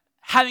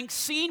 having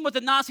seen what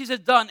the Nazis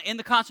had done in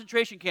the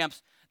concentration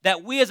camps,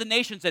 that we as a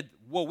nation said,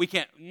 whoa, we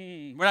can't,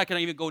 we're not going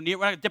to even go near,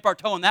 we're not going to dip our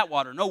toe in that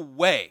water. No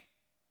way.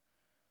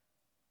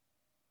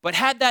 But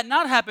had that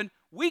not happened,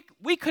 we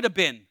could have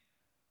been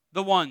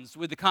the ones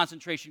with the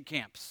concentration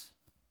camps.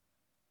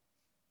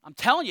 I'm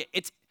telling you,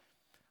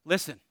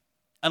 listen,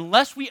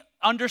 unless we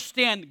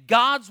understand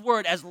God's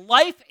word as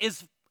life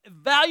is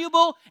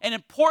valuable and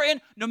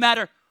important, no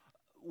matter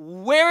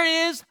where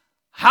it is,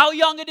 how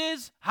young it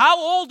is, how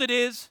old it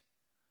is,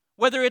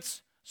 whether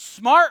it's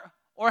smart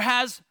or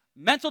has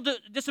mental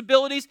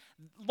disabilities,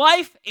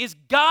 life is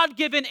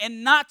God-given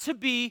and not to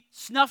be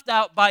snuffed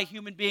out by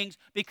human beings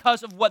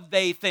because of what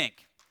they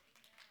think.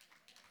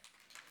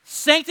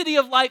 Sanctity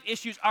of life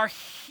issues are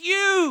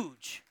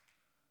huge.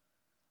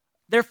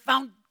 They're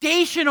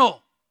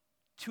foundational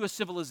to a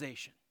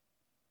civilization.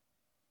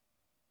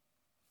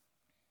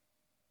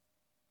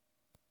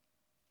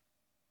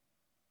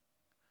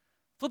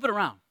 Flip it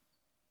around.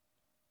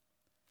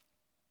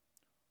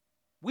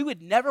 We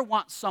would never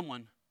want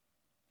someone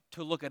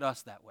to look at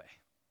us that way.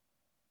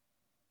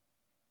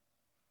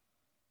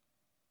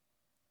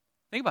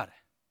 Think about it.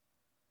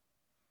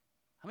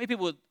 How many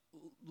people would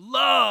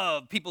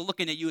love people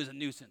looking at you as a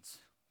nuisance?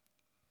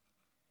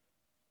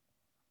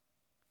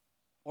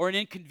 Or an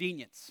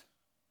inconvenience?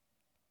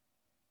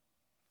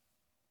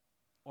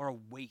 Or a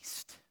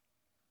waste?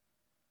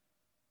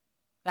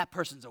 That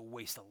person's a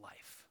waste of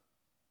life.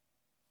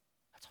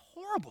 That's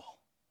horrible.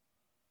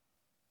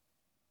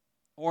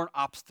 Or an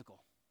obstacle.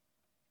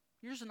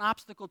 Here's an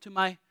obstacle to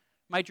my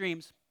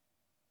dreams.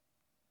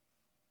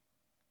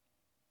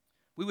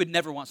 We would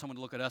never want someone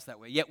to look at us that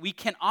way. Yet we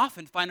can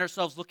often find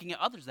ourselves looking at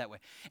others that way.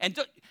 And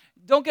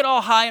don't get all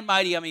high and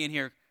mighty on me in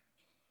here.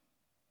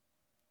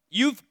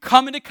 You've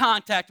come into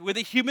contact with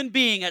a human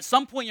being at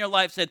some point in your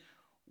life said,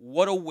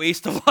 what a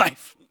waste of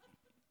life.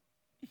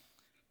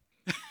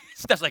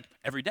 That's like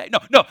every day. No.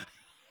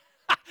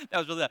 That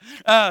was really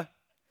that.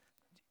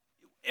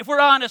 If we're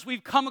honest,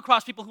 we've come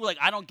across people who are like,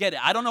 I don't get it.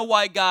 I don't know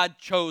why God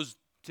chose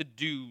to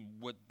do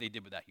what they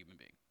did with that human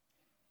being.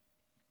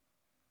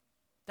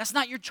 That's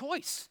not your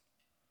choice.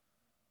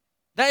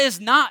 That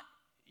is not,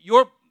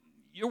 your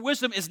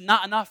wisdom is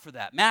not enough for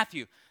that.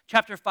 Matthew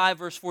chapter 5,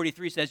 verse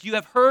 43 says, you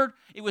have heard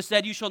it was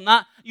said, you shall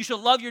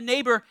love your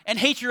neighbor and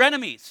hate your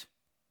enemies.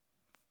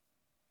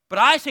 But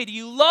I say to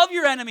you, love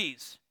your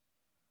enemies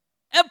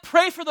and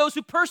pray for those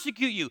who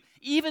persecute you,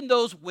 even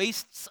those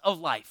wastes of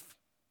life.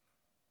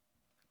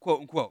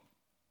 Quote, unquote.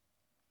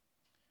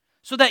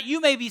 So that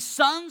you may be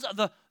sons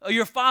of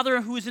your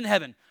Father who is in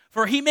heaven.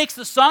 For he makes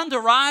the sun to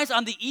rise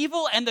on the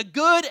evil and the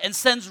good and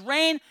sends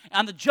rain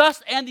on the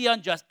just and the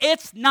unjust.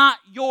 It's not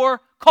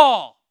your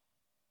call.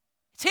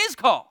 It's his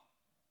call.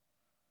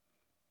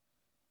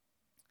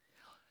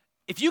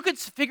 If you could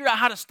figure out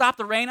how to stop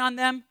the rain on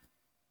them,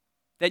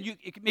 then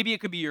maybe it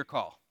could be your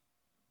call.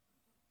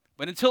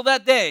 But until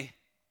that day,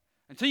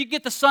 until you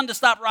get the sun to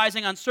stop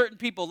rising on certain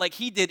people like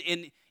he did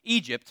in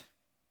Egypt,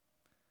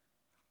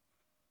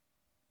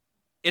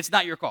 it's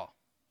not your call.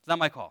 It's not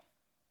my call.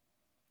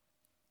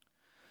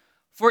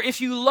 For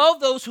if you love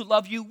those who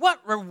love you, what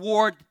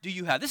reward do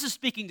you have? This is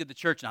speaking to the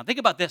church now. Think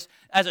about this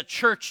as a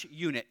church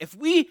unit. If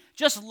we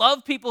just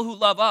love people who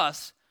love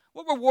us,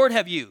 what reward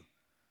have you?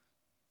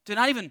 Do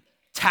not even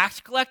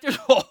tax collectors?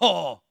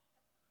 Oh,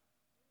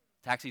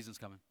 tax season's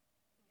coming.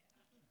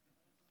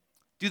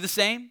 Do the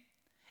same.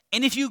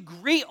 And if you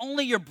greet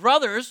only your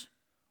brothers,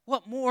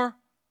 what more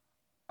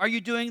are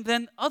you doing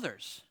than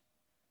others?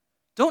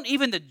 Don't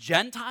even the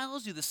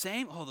Gentiles do the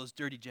same? Oh, those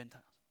dirty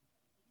Gentiles.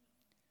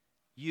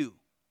 You,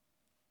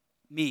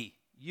 me,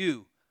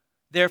 you,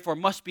 therefore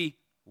must be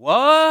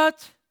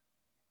what?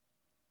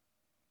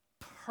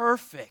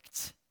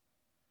 Perfect,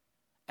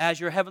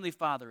 as your heavenly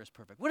Father is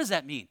perfect. What does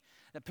that mean?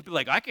 That people are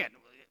like, I can't.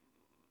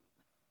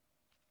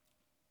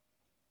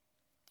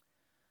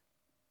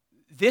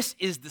 This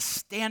is the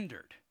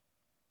standard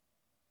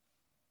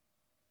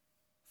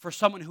for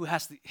someone who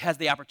has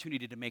the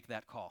opportunity to make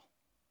that call.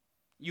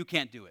 You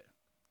can't do it.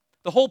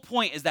 The whole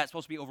point is that's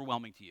supposed to be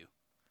overwhelming to you.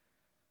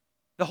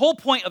 The whole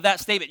point of that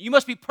statement, you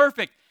must be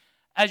perfect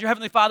as your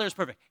heavenly Father is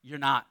perfect. You're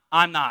not.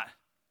 I'm not.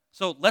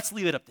 So let's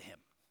leave it up to him.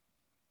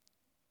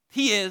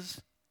 He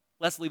is.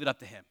 Let's leave it up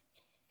to him.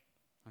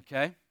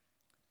 Okay?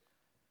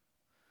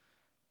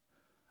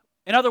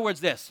 In other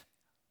words, this.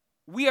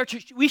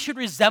 We should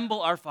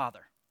resemble our Father.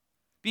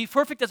 Be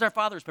perfect as our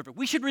Father is perfect.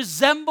 We should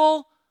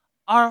resemble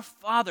our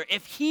Father.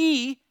 If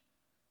he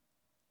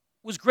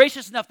was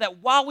gracious enough that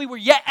while we were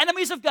yet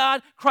enemies of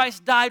God,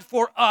 Christ died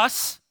for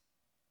us,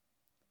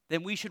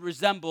 then we should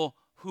resemble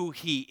who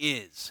he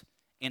is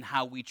in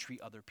how we treat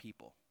other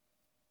people.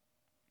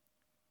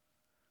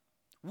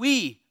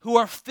 We, who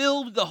are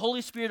filled with the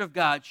Holy Spirit of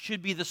God,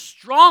 should be the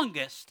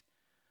strongest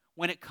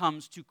when it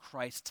comes to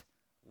Christ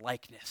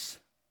likeness.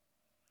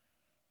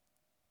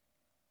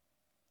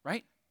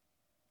 Right?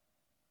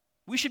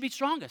 We should be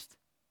strongest.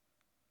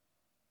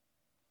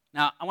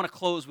 Now, I want to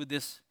close with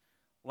this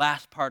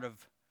last part of,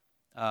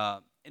 I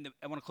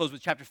want to close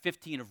with chapter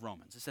 15 of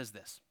Romans. It says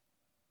this.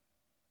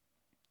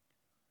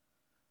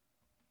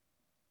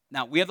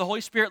 Now, we have the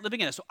Holy Spirit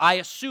living in us, so I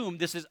assume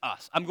this is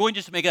us. I'm going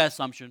just to make that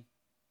assumption.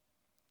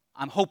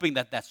 I'm hoping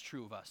that that's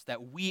true of us,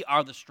 that we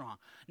are the strong.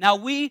 Now,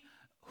 we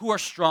who are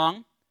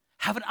strong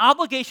have an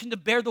obligation to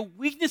bear the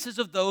weaknesses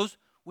of those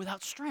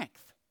without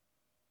strength.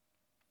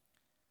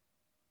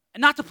 And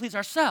not to please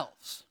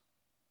ourselves.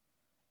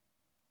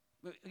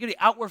 We got to be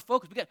outward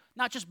focused. We got to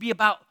not just be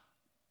about,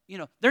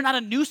 they're not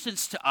a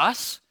nuisance to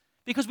us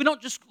because we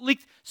don't just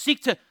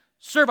seek to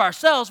serve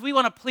ourselves. We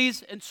want to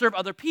please and serve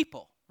other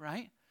people,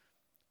 right?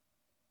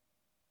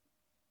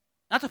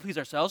 Not to please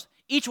ourselves.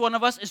 Each one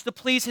of us is to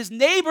please his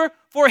neighbor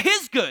for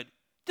his good,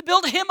 to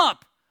build him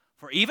up.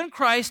 For even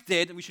Christ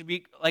did, and we should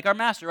be like our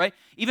master, right?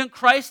 Even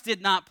Christ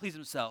did not please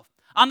himself.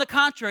 On the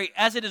contrary,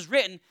 as it is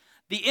written,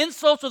 the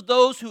insults of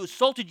those who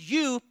insulted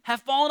you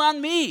have fallen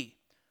on me.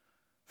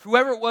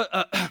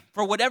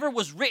 For whatever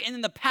was written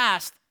in the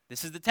past,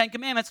 this is the Ten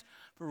Commandments,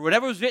 for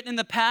whatever was written in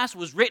the past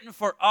was written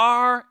for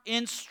our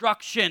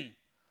instruction,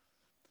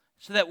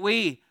 so that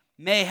we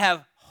may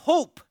have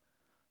hope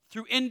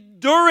through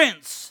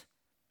endurance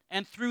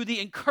and through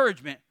the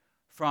encouragement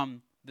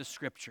from the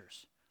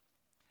Scriptures.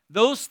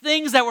 Those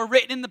things that were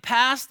written in the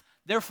past,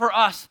 they're for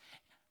us.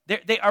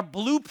 They are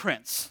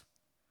blueprints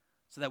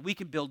so that we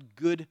can build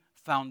good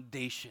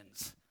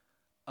foundations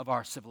of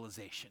our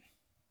civilization.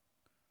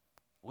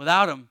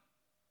 Without them,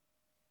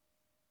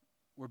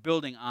 we're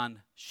building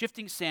on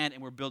shifting sand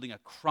and we're building a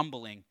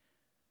crumbling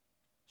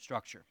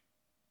structure.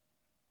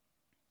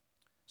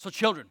 So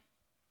children,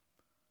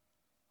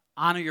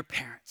 honor your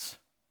parents.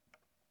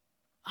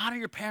 Honor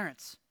your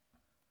parents.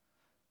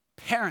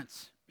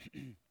 Parents,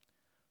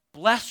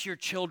 bless your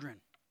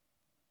children.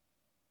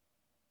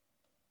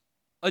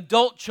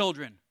 Adult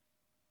children,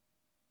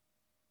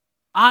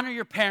 honor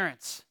your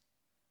parents.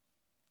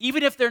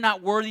 Even if they're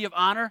not worthy of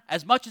honor,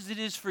 as much as it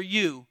is for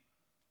you,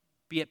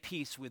 be at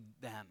peace with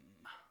them.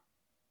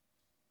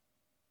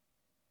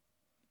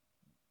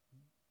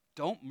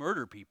 Don't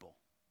murder people.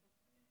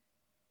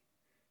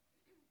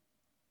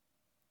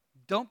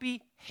 Don't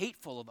be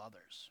hateful of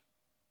others.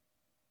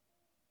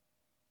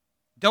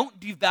 Don't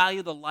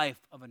devalue the life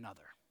of another.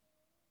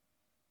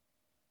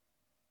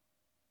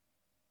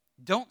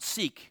 Don't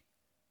seek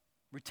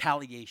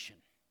retaliation.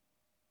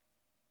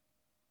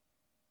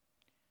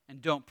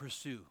 And don't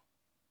pursue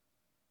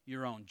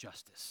your own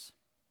justice.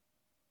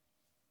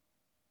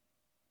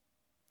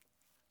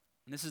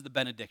 And this is the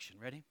benediction.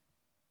 Ready?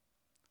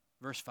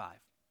 Verse 5.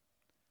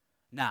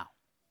 Now,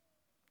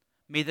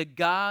 may the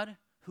God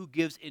who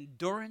gives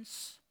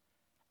endurance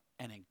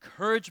and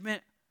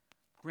encouragement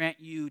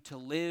grant you to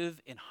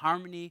live in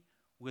harmony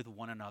with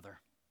one another,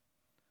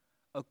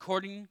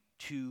 according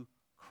to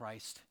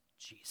Christ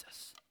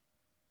Jesus,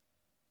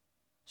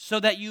 so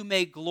that you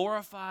may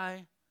glorify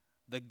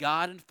the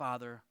God and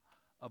Father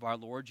of our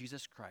Lord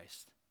Jesus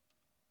Christ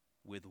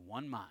with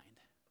one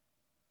mind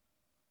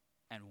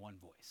and one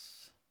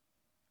voice.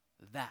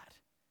 That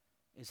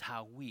is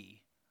how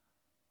we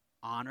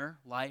honor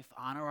life,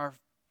 honor our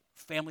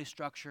family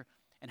structure,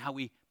 and how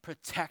we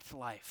protect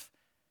life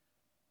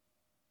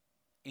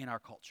in our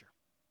culture.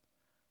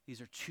 These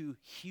are two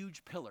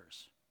huge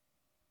pillars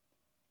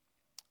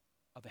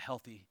of a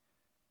healthy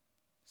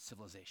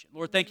civilization.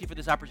 Lord, thank you for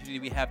this opportunity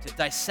we have to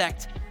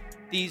dissect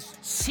these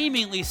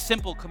seemingly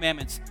simple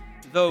commandments,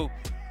 though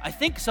I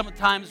think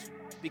sometimes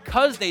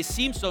because they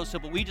seem so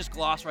simple, we just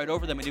gloss right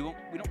over them and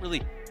we don't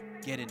really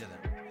get into them.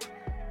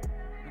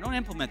 We don't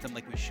implement them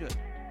like we should.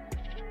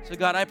 So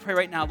God, I pray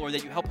right now, Lord,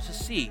 that you help us to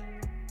see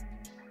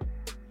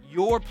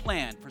your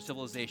plan for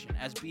civilization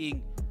as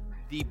being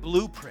the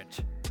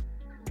blueprint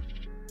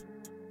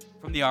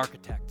from the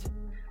architect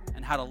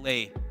and how to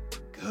lay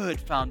good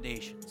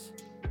foundations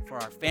for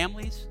our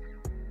families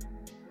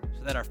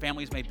so that our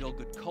families may build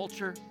good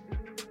culture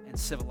and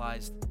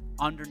civilized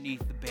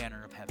underneath the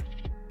banner of heaven.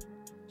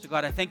 So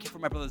God, I thank you for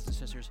my brothers and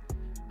sisters.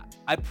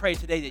 I pray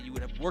today that you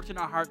would have worked in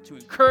our heart to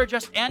encourage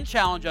us and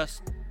challenge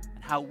us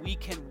and how we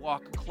can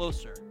walk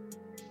closer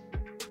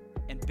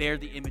and bear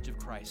the image of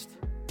Christ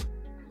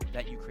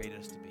that you created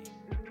us to be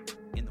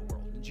in the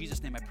world. In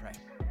Jesus' name I pray.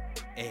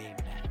 Amen.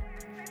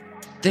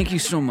 Thank you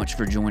so much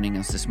for joining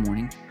us this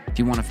morning. If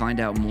you want to find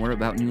out more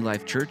about New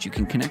Life Church, you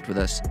can connect with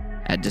us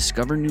at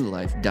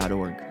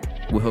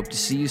discovernewlife.org. We hope to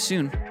see you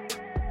soon.